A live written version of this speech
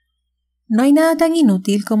No hay nada tan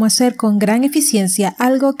inútil como hacer con gran eficiencia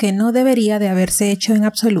algo que no debería de haberse hecho en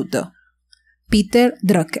absoluto. Peter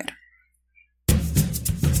Drucker.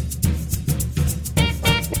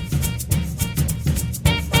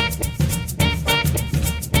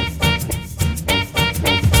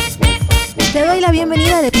 Te doy la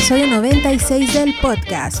bienvenida al episodio 96 del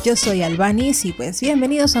podcast. Yo soy Albanis y pues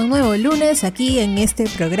bienvenidos a un nuevo lunes aquí en este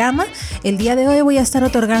programa. El día de hoy voy a estar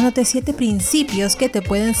otorgándote 7 principios que te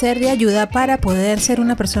pueden ser de ayuda para poder ser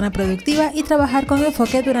una persona productiva y trabajar con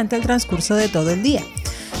enfoque durante el transcurso de todo el día.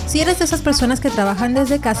 Si eres de esas personas que trabajan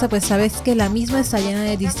desde casa, pues sabes que la misma está llena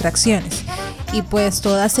de distracciones y pues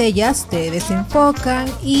todas ellas te desenfocan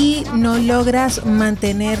y no logras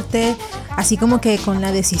mantenerte así como que con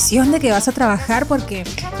la decisión de que vas a trabajar, porque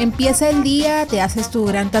empieza el día, te haces tu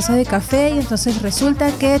gran taza de café y entonces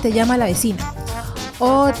resulta que te llama la vecina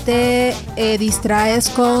o te distraes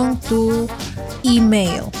con tu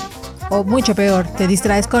email o mucho peor, te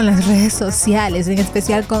distraes con las redes sociales, en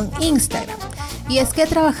especial con Instagram. Y es que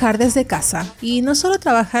trabajar desde casa, y no solo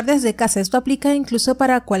trabajar desde casa, esto aplica incluso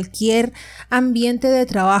para cualquier ambiente de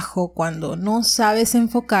trabajo. Cuando no sabes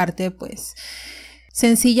enfocarte, pues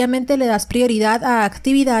sencillamente le das prioridad a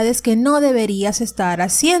actividades que no deberías estar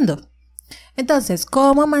haciendo. Entonces,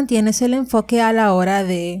 ¿cómo mantienes el enfoque a la hora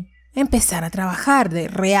de empezar a trabajar, de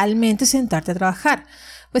realmente sentarte a trabajar?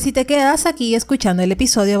 Pues si te quedas aquí escuchando el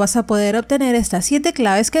episodio, vas a poder obtener estas 7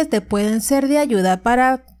 claves que te pueden ser de ayuda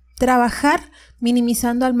para trabajar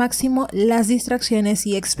minimizando al máximo las distracciones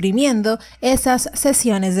y exprimiendo esas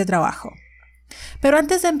sesiones de trabajo. Pero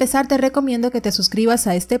antes de empezar, te recomiendo que te suscribas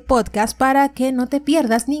a este podcast para que no te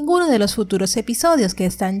pierdas ninguno de los futuros episodios que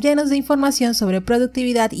están llenos de información sobre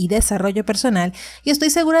productividad y desarrollo personal, y estoy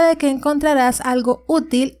segura de que encontrarás algo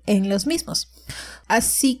útil en los mismos.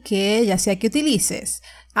 Así que, ya sea que utilices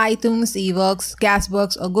iTunes, iVoox,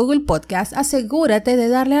 Castbox o Google Podcast, asegúrate de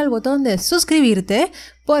darle al botón de suscribirte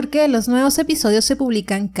porque los nuevos episodios se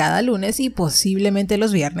publican cada lunes y posiblemente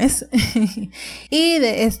los viernes. Y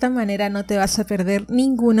de esta manera no te vas a perder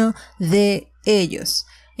ninguno de ellos.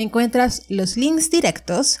 Encuentras los links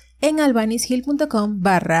directos en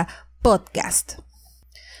albanishill.com/podcast.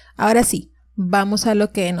 Ahora sí, vamos a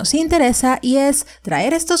lo que nos interesa y es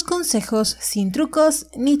traer estos consejos sin trucos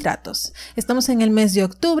ni tratos. Estamos en el mes de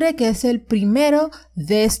octubre, que es el primero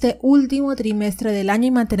de este último trimestre del año,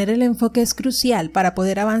 y mantener el enfoque es crucial para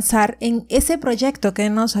poder avanzar en ese proyecto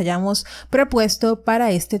que nos hayamos propuesto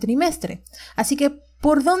para este trimestre. Así que,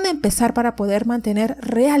 ¿por dónde empezar para poder mantener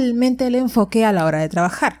realmente el enfoque a la hora de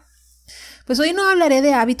trabajar? Pues hoy no hablaré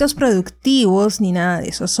de hábitos productivos ni nada de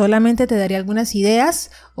eso, solamente te daré algunas ideas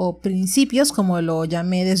o principios, como lo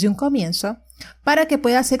llamé desde un comienzo, para que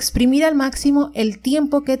puedas exprimir al máximo el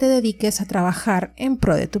tiempo que te dediques a trabajar en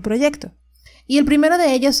pro de tu proyecto. Y el primero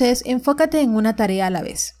de ellos es: enfócate en una tarea a la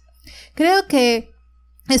vez. Creo que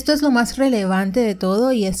esto es lo más relevante de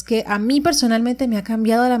todo, y es que a mí personalmente me ha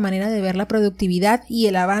cambiado la manera de ver la productividad y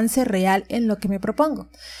el avance real en lo que me propongo.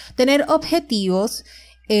 Tener objetivos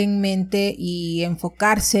en mente y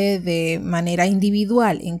enfocarse de manera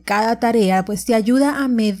individual en cada tarea, pues te ayuda a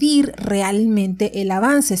medir realmente el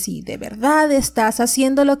avance, si de verdad estás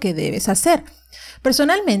haciendo lo que debes hacer.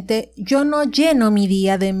 Personalmente, yo no lleno mi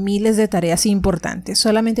día de miles de tareas importantes,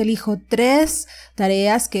 solamente elijo 3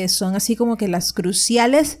 tareas que son así como que las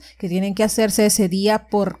cruciales que tienen que hacerse ese día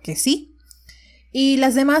porque sí. Y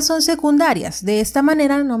las demás son secundarias. De esta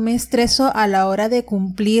manera no me estreso a la hora de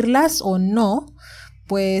cumplirlas o no,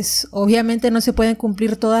 pues obviamente no se pueden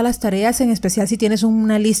cumplir todas las tareas, en especial si tienes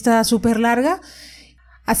una lista súper larga.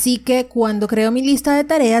 Así que cuando creo mi lista de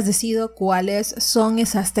tareas, decido cuáles son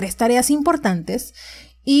esas 3 tareas importantes,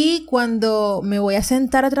 y cuando me voy a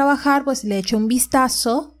sentar a trabajar, pues le echo un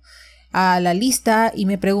vistazo a la lista y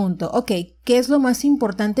me pregunto, ok, ¿qué es lo más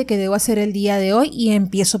importante que debo hacer el día de hoy? Y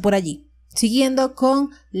empiezo por allí, siguiendo con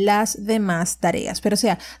las demás tareas. Pero o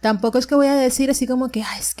sea, tampoco es que voy a decir así como que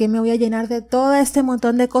es que me voy a llenar de todo este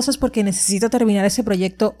montón de cosas porque necesito terminar ese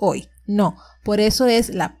proyecto hoy. No, por eso es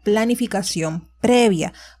la planificación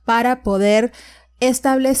previa, para poder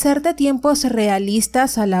establecerte tiempos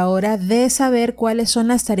realistas a la hora de saber cuáles son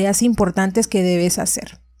las tareas importantes que debes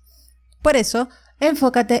hacer. Por eso,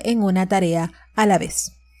 enfócate en una tarea a la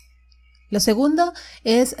vez. Lo segundo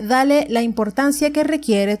es: dale la importancia que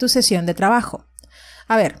requiere tu sesión de trabajo.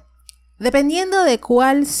 A ver, dependiendo de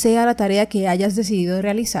cuál sea la tarea que hayas decidido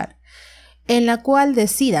realizar, en la cual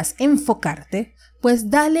decidas enfocarte, pues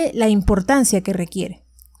dale la importancia que requiere.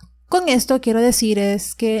 Con esto quiero decir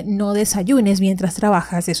es que no desayunes mientras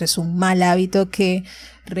trabajas, eso es un mal hábito que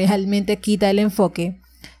realmente quita el enfoque.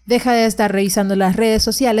 Deja de estar revisando las redes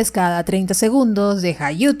sociales cada 30 segundos,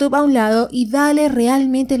 deja YouTube a un lado y dale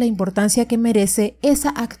realmente la importancia que merece esa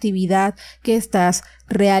actividad que estás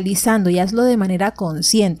realizando y hazlo de manera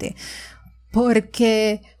consciente.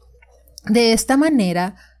 Porque de esta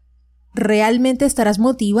manera realmente estarás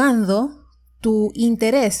motivando tu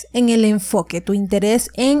interés en el enfoque, tu interés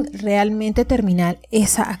en realmente terminar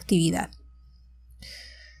esa actividad.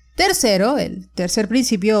 Tercero, el tercer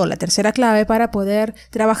principio o la tercera clave para poder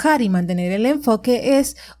trabajar y mantener el enfoque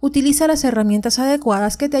es utiliza las herramientas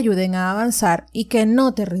adecuadas que te ayuden a avanzar y que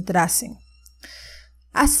no te retrasen.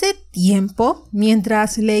 Hace tiempo,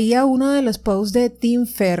 mientras leía uno de los posts de Tim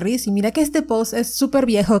Ferriss, y mira que este post es súper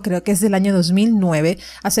viejo, creo que es del año 2009,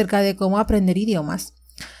 acerca de cómo aprender idiomas.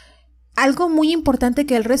 Algo muy importante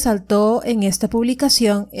que él resaltó en esta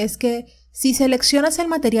publicación es que si seleccionas el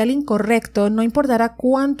material incorrecto, no importará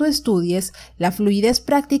cuánto estudies, la fluidez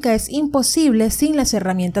práctica es imposible sin las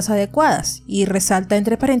herramientas adecuadas. Y resalta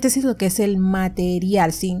entre paréntesis lo que es el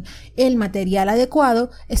material. Sin el material adecuado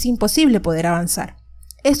es imposible poder avanzar.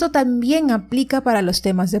 Esto también aplica para los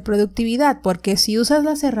temas de productividad, porque si usas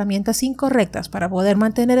las herramientas incorrectas para poder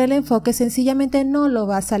mantener el enfoque, sencillamente no lo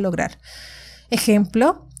vas a lograr.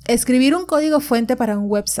 Ejemplo, escribir un código fuente para un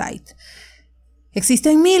website.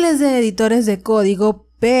 Existen miles de editores de código,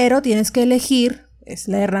 pero tienes que elegir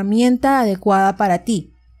la herramienta adecuada para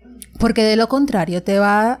ti. Porque de lo contrario te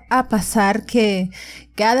va a pasar que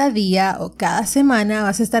cada día o cada semana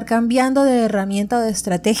vas a estar cambiando de herramienta o de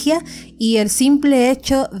estrategia y el simple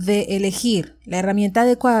hecho de elegir la herramienta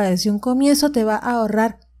adecuada desde un comienzo te va a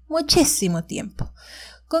ahorrar muchísimo tiempo.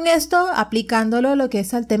 Con esto, aplicándolo a lo que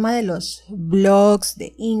es al tema de los blogs,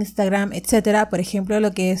 de Instagram, etcétera, por ejemplo,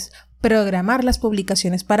 lo que es programar las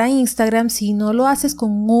publicaciones para Instagram, si no lo haces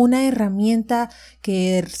con una herramienta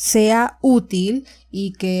que sea útil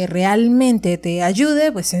y que realmente te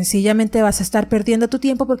ayude, pues sencillamente vas a estar perdiendo tu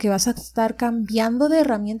tiempo porque vas a estar cambiando de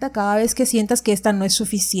herramienta cada vez que sientas que esta no es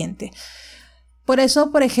suficiente. Por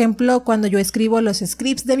eso, por ejemplo, cuando yo escribo los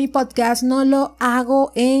scripts de mi podcast, no lo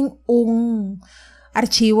hago en un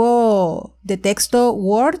archivo de texto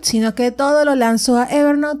Word, sino que todo lo lanzo a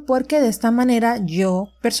Evernote porque de esta manera yo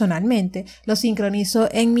personalmente lo sincronizo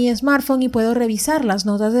en mi smartphone y puedo revisar las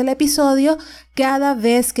notas del episodio cada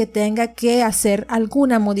vez que tenga que hacer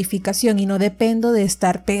alguna modificación y no dependo de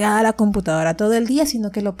estar pegada a la computadora todo el día,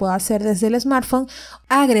 sino que lo puedo hacer desde el smartphone,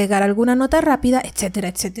 agregar alguna nota rápida, etcétera,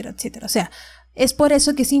 etcétera, etcétera. O sea, es por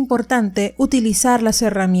eso que es importante utilizar las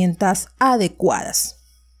herramientas adecuadas.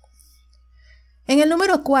 En el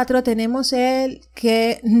número 4 tenemos el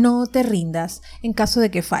que no te rindas en caso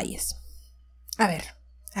de que falles. A ver.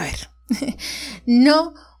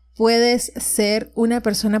 No puedes ser una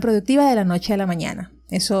persona productiva de la noche a la mañana.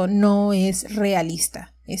 Eso no es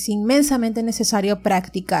realista. Es inmensamente necesario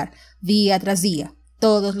practicar día tras día,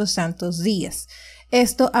 todos los santos días.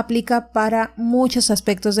 Esto aplica para muchos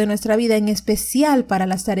aspectos de nuestra vida, en especial para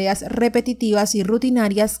las tareas repetitivas y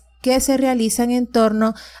rutinarias que se realizan en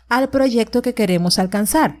torno al proyecto que queremos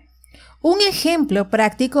alcanzar. Un ejemplo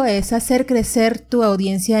práctico es hacer crecer tu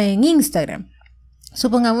audiencia en Instagram.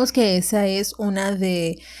 Supongamos que esa es una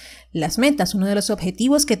de las metas, uno de los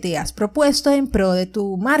objetivos que te has propuesto en pro de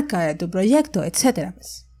tu marca, de tu proyecto, etc.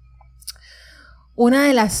 Una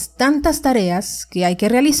de las tantas tareas que hay que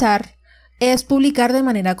realizar es publicar de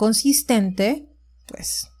manera consistente,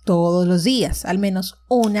 todos los días, al menos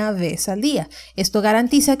una vez al día. Esto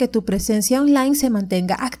garantiza que tu presencia online se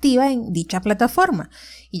mantenga activa en dicha plataforma.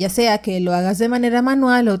 Y ya sea que lo hagas de manera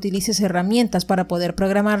manual o utilices herramientas para poder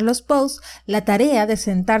programar los posts, la tarea de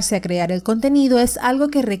sentarse a crear el contenido es algo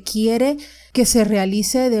que requiere que se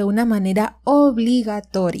realice de una manera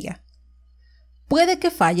obligatoria. Puede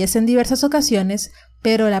que falles en diversas ocasiones,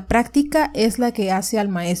 pero la práctica es la que hace al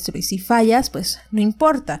maestro y si fallas, pues no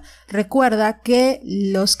importa. Recuerda que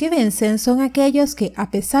los que vencen son aquellos que, a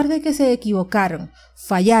pesar de que se equivocaron,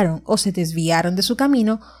 fallaron o se desviaron de su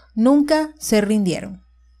camino, nunca se rindieron.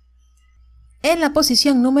 En la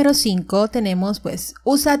posición número 5 tenemos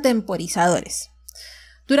usa temporizadores.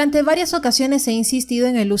 Durante varias ocasiones he insistido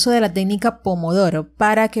en el uso de la técnica Pomodoro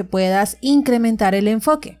para que puedas incrementar el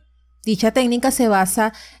enfoque. Dicha técnica se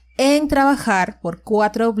basa en trabajar por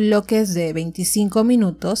 4 bloques de 25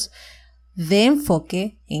 minutos de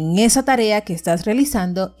enfoque en esa tarea que estás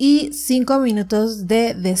realizando y 5 minutos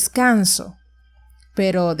de descanso.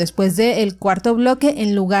 Pero después del cuarto bloque,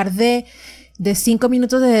 en lugar de 5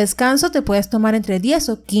 minutos de descanso, te puedes tomar entre 10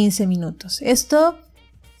 o 15 minutos. Esto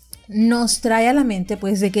nos trae a la mente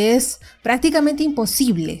de que es prácticamente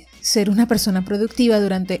imposible ser una persona productiva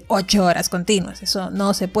durante 8 horas continuas. Eso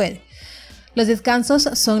no se puede. Los descansos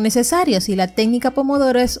son necesarios y la técnica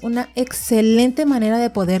Pomodoro es una excelente manera de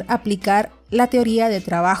poder aplicar la teoría de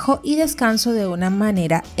trabajo y descanso de una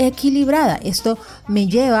manera equilibrada. Esto me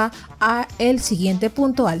lleva al siguiente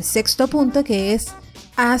punto, al sexto punto, que es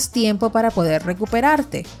haz tiempo para poder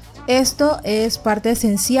recuperarte. Esto es parte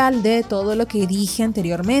esencial de todo lo que dije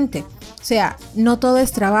anteriormente. O sea, no todo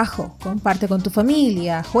es trabajo. Comparte con tu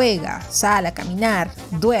familia, juega, sal a caminar,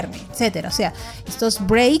 duerme, etc. O sea, estos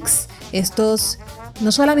breaks, estos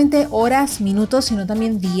no solamente horas, minutos, sino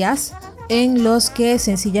también días en los que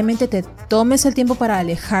sencillamente te tomes el tiempo para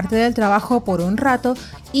alejarte del trabajo por un rato,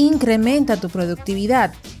 incrementa tu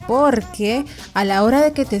productividad, porque a la hora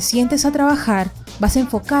de que te sientes a trabajar, vas a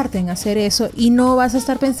enfocarte en hacer eso y no vas a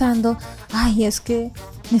estar pensando, ay, es que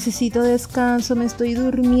necesito descanso, me estoy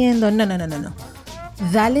durmiendo. No.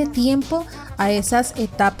 Dale tiempo a esas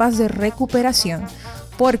etapas de recuperación,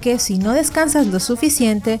 porque si no descansas lo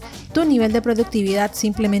suficiente, tu nivel de productividad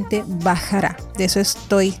simplemente bajará. De eso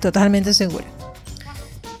estoy totalmente segura.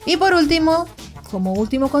 Y por último, como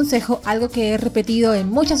último consejo, algo que he repetido en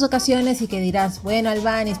muchas ocasiones y que dirás, bueno,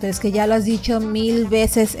 Albanis, pero es que ya lo has dicho 1000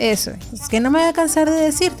 veces eso. Es que no me voy a cansar de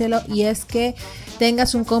decírtelo, y es que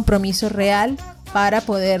tengas un compromiso real para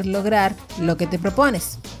poder lograr lo que te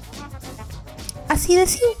propones. Así de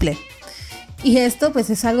simple. Y esto pues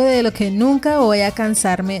es algo de lo que nunca voy a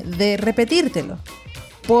cansarme de repetírtelo.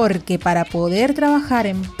 Porque para poder trabajar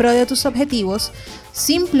en pro de tus objetivos,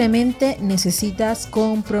 simplemente necesitas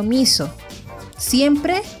compromiso.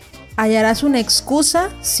 Siempre hallarás una excusa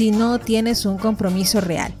si no tienes un compromiso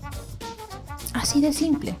real. Así de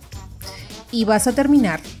simple. Y vas a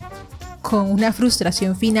terminar con una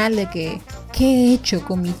frustración final de que, ¿qué he hecho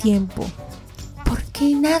con mi tiempo? ¿Por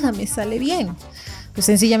qué nada me sale bien? Pues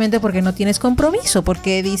sencillamente porque no tienes compromiso,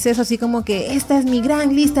 porque dices así como que esta es mi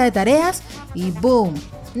gran lista de tareas y ¡boom!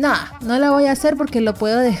 No la voy a hacer porque lo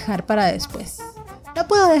puedo dejar para después. Lo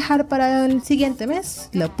puedo dejar para el siguiente mes,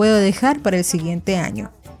 lo puedo dejar para el siguiente año.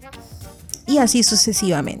 Y así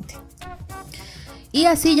sucesivamente. Y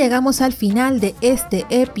así llegamos al final de este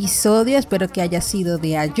episodio. Espero que haya sido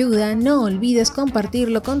de ayuda. No olvides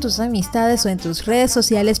compartirlo con tus amistades o en tus redes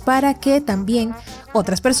sociales para que también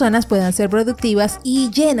otras personas puedan ser productivas y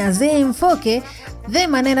llenas de enfoque, de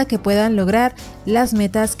manera que puedan lograr las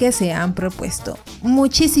metas que se han propuesto.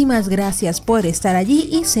 Muchísimas gracias por estar allí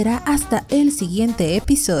y será hasta el siguiente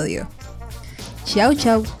episodio. Chao,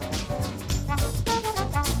 chao.